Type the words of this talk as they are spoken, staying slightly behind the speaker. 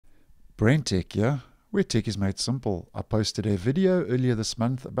BrenTech here, where tech is made simple. I posted a video earlier this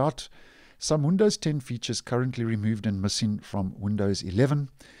month about some Windows 10 features currently removed and missing from Windows 11.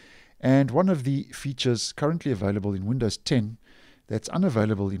 And one of the features currently available in Windows 10 that's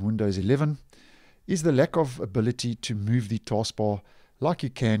unavailable in Windows 11 is the lack of ability to move the taskbar like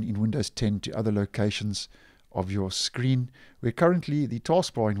you can in Windows 10 to other locations of your screen, where currently the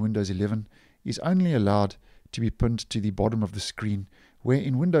taskbar in Windows 11 is only allowed to be pinned to the bottom of the screen, where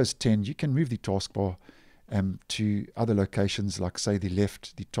in Windows 10 you can move the taskbar to other locations like, say, the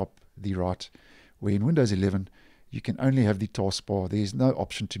left, the top, the right, where in Windows 11 you can only have the taskbar. There is no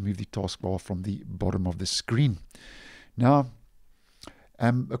option to move the taskbar from the bottom of the screen. Now,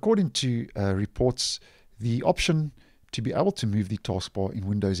 according to reports, the option to be able to move the taskbar in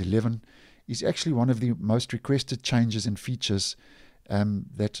Windows 11 is actually one of the most requested changes and features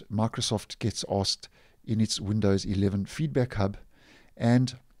that Microsoft gets asked in its Windows 11 Feedback Hub.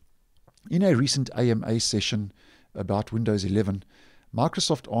 And in a recent AMA session about Windows 11,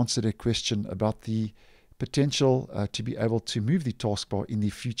 Microsoft answered a question about the potential to be able to move the taskbar in the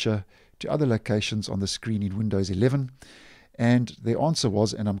future to other locations on the screen in Windows 11. And the answer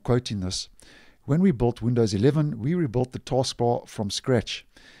was, and I'm quoting this, "When we built Windows 11, we rebuilt the taskbar from scratch.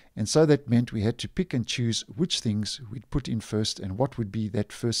 And so that meant we had to pick and choose which things we'd put in first and what would be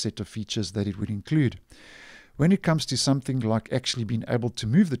that first set of features that it would include. When it comes to something like actually being able to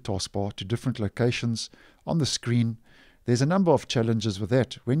move the taskbar to different locations on the screen, there's a number of challenges with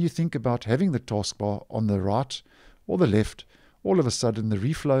that. When you think about having the taskbar on the right or the left, all of a sudden the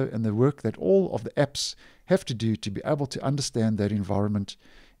reflow and the work that all of the apps have to do to be able to understand that environment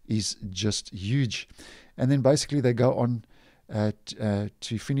is just huge." And then basically they go on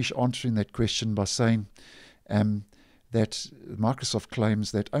to finish answering that question by saying that Microsoft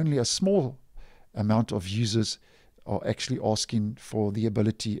claims that only a small amount of users are actually asking for the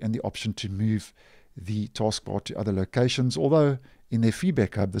ability and the option to move the taskbar to other locations, although in their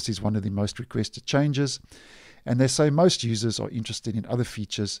feedback hub this is one of the most requested changes. And they say most users are interested in other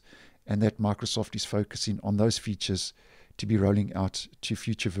features and that Microsoft is focusing on those features to be rolling out to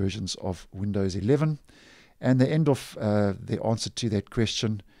future versions of Windows 11. And the end of the answer to that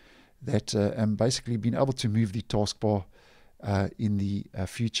question, that basically being able to move the taskbar in the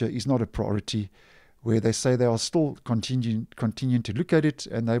future is not a priority, where they say they are still continuing to look at it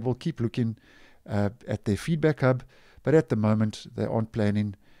and they will keep looking at their feedback hub, but at the moment they aren't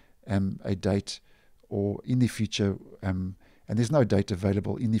planning a date or in the future, and there's no date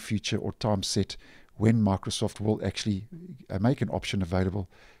available in the future or time set when Microsoft will actually make an option available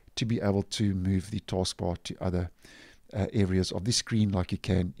to be able to move the taskbar to other areas of the screen like you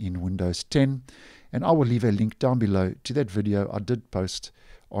can in Windows 10. And I will leave a link down below to that video I did post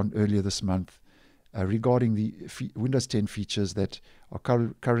on earlier this month regarding the Windows 10 features that are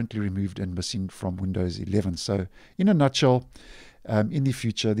currently removed and missing from Windows 11. So in a nutshell, in the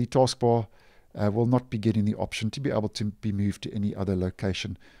future, the taskbar will not be getting the option to be able to be moved to any other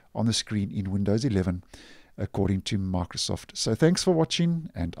location on the screen in Windows 11, according to Microsoft. So thanks for watching,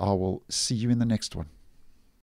 and I will see you in the next one.